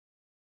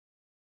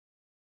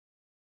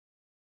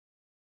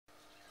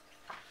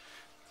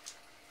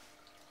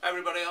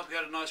everybody, I hope you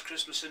had a nice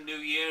Christmas and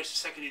New Year.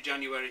 It's the 2nd of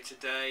January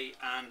today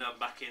and I'm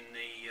back in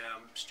the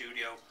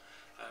studio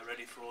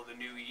ready for the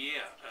new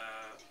year.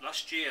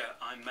 Last year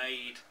I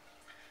made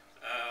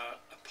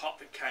a pot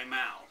that came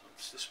out.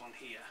 It's this one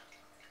here.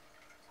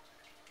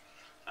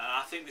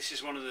 I think this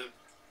is one of the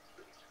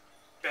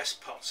best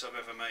pots I've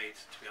ever made,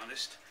 to be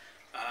honest.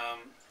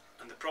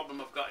 And the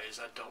problem I've got is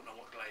I don't know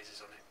what glaze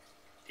is on it.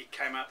 It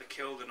came out the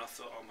kiln and I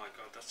thought, oh my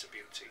god, that's a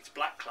beauty. It's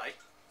black clay,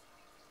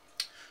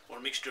 or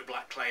a mixture of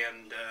black clay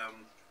and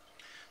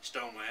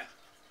stoneware,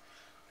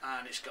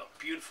 and it's got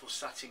beautiful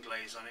satin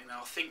glaze on it.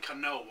 Now I think I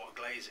know what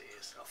glaze it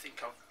is. I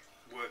think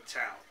I've worked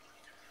out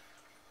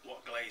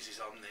what glaze is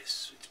on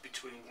this. It's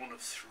between 1 of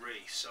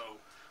 3. So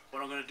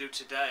what I'm going to do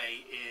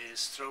today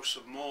is throw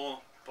some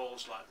more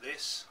balls like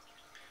this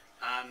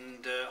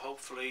and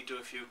hopefully do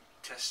a few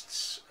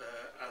tests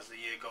as the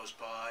year goes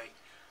by,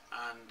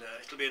 and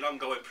it'll be an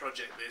ongoing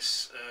project,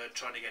 this,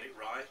 trying to get it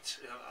right.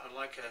 I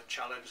like a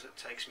challenge that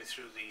takes me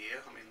through the year.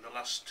 I mean, the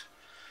last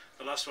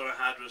one I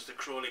had was the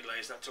Crawley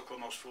glaze. That took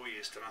almost 4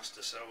 years to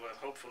master, so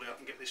hopefully I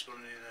can get this one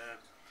in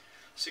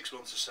 6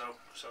 months or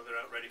so they're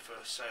out ready for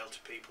sale to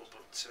people.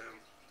 But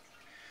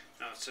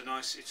no, it's a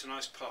nice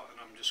pot,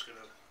 and I'm just going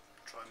to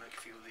try and make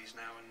a few of these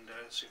now and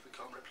see if we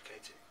can't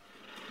replicate it.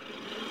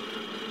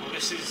 Well,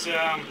 this is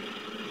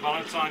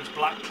Valentine's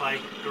black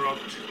clay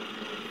grogged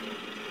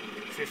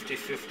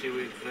 50-50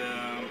 with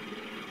an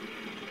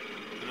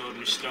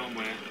ordinary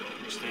stoneware.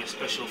 It's their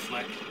special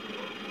fleck.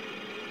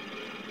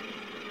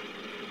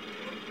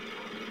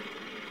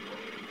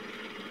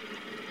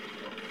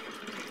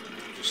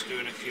 I'm just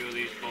doing a few of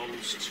these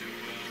bowls to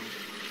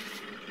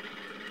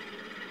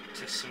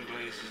test some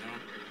glazes on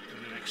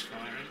in the next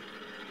firing.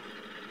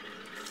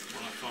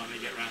 When I finally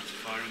get round to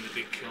firing the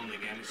big kiln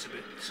again, it's a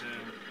bit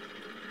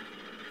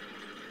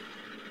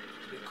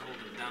cold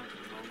and damp at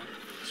the moment.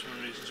 That's one of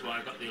the reasons why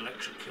I got the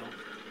electric kiln,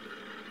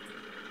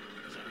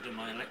 because I did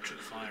my electric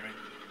firing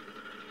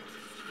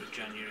for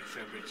January,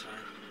 February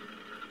time.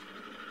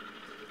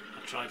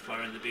 I tried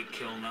firing the big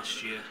kiln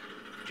last year,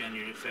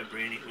 January,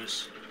 February, and it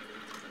was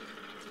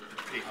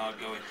pretty hard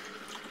going.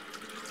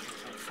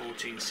 It's like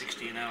 14,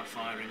 16 hour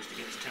firings to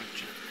get the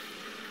temperature.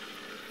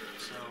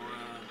 So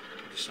I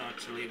decided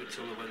to leave it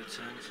till the weather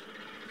turns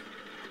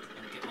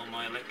and get all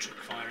my electric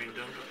firing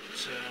done. But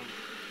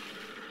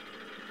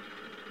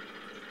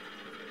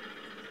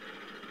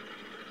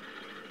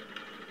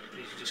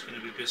these are just going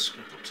to be bisque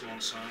and put to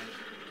one side.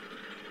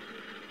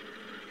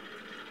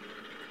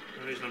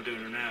 The reason I'm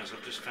doing them now is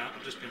I've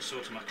just been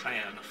sorting my clay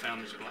out and I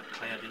found this black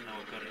clay. I didn't know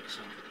I got it,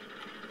 so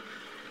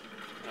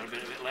I've got a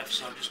bit of it left,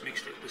 so I've just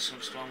mixed it with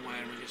some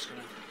stoneware and we're just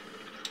going to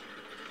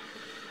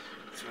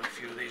throw a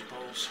few of these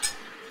bowls.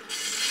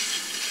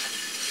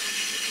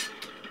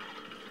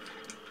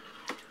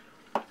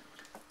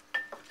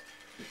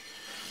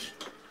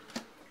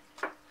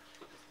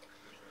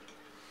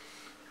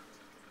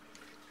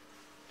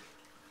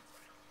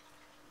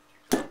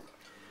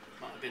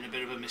 Been a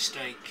bit of a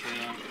mistake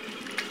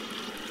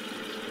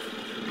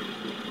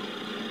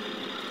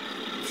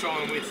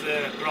throwing with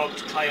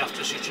grogged clay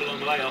after such a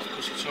long layoff,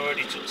 because it's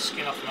already took the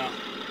skin off my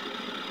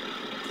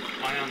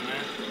hand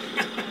there.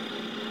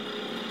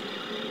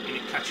 And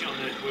it catch it on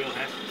the wheel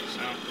head,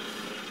 so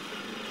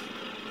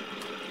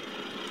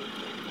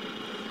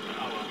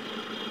oh well,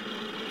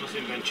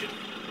 nothing ventured.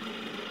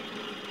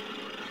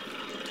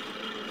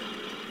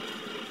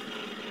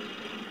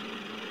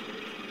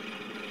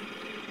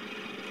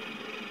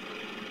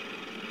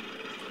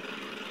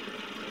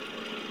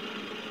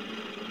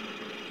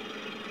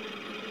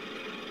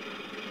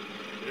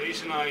 The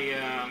reason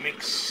I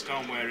mix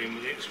stoneware in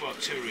with it, well,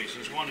 2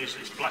 reasons. One is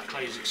this black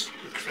clay is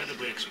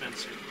incredibly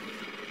expensive,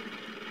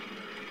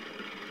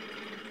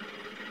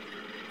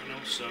 and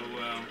also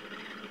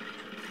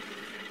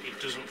it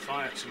doesn't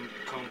fire to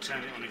cone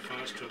 10, it only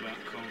fires to about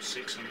cone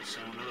 6 on its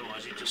own,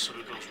 otherwise it just sort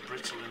of goes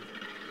brittle and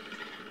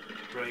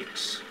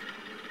breaks.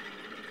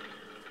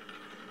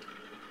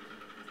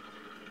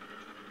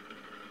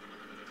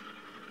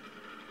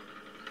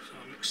 So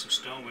I mix some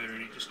stoneware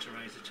in it just to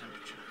raise the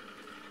temperature.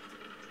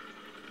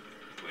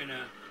 Put in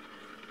a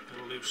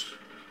little loose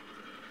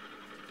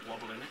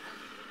wobble in it.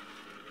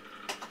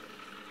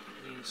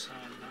 The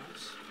inside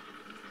nice.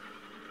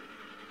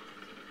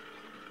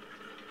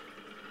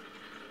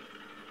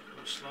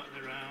 Go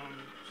slightly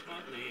round,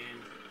 slightly in,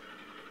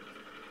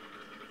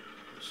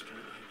 and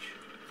straight edge.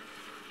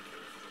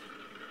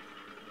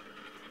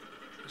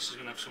 This is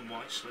going to have some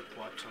white slip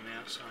wiped on the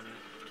outside of it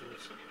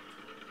afterwards.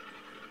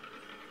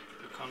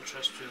 The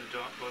contrast between the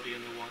dark body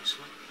and the white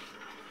slip.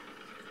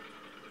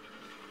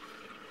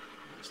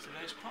 That's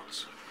today's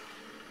pots.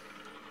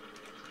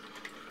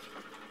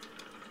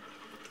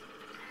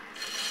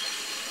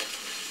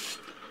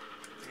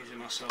 Easing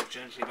myself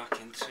gently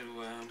back into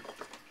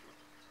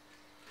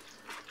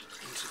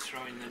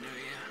throwing the new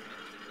year.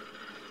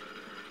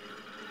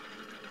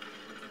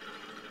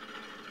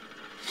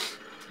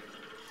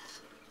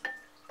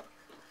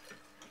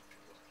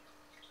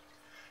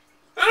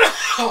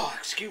 Oh,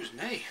 excuse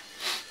me.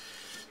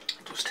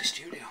 Dusty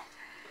studio.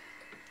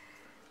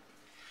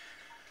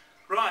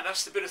 Right,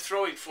 that's the bit of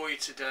throwing for you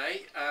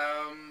today.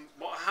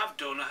 What I have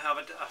done,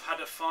 I've had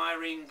a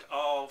firing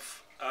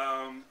of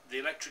the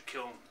electric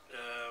kiln.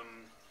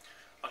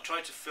 I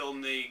tried to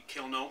film the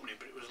kiln opening,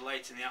 but it was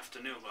late in the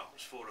afternoon. Well, it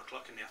was 4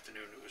 o'clock in the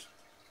afternoon. It was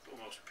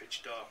almost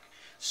pitch dark,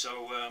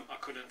 so I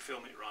couldn't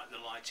film it right. The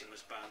lighting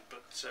was bad.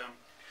 But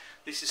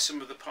this is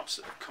some of the pots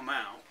that have come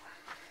out.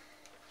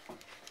 I'll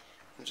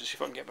just see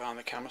if I can get behind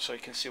the camera so you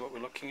can see what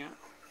we're looking at.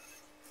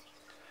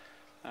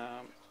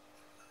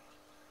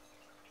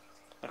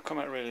 They've come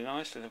out really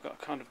nicely. They've got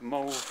a kind of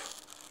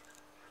mauve,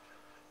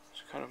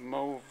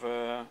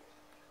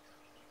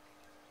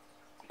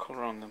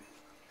 colour on them.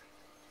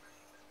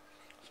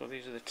 So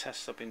these are the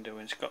tests I've been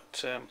doing. It's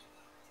got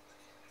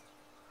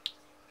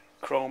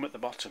chrome at the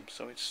bottom,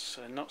 so it's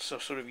not so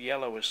sort of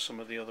yellow as some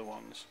of the other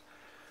ones,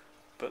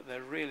 but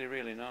they're really,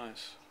 really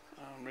nice.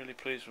 I'm really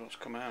pleased with what's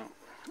come out.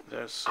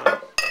 There's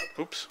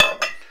oops,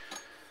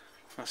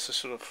 that's a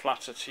sort of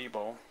flatter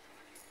T-bowl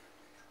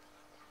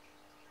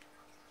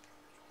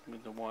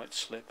with the white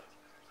slip,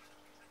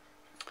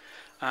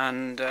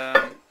 and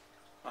I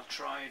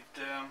tried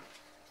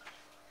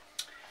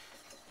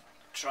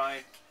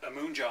a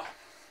moon jar.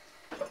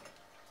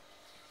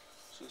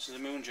 So this is a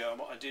moon jar.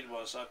 What I did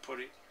was I put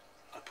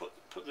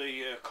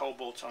the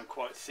cobalt on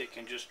quite thick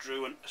and just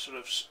drew a sort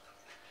of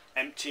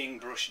emptying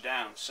brush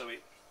down, so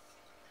it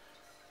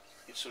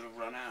sort of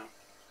ran out.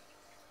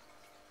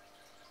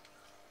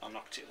 I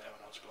knocked it there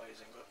when I was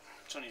glazing, but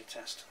it's only a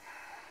test.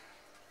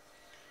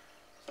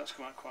 That's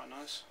come out quite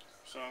nice,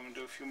 so I'm going to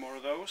do a few more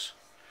of those.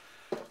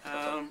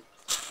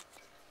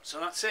 So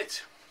that's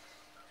it.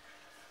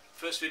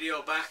 First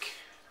video back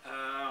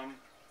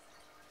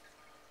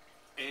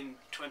in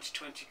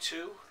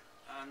 2022,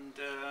 and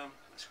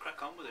let's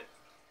crack on with it.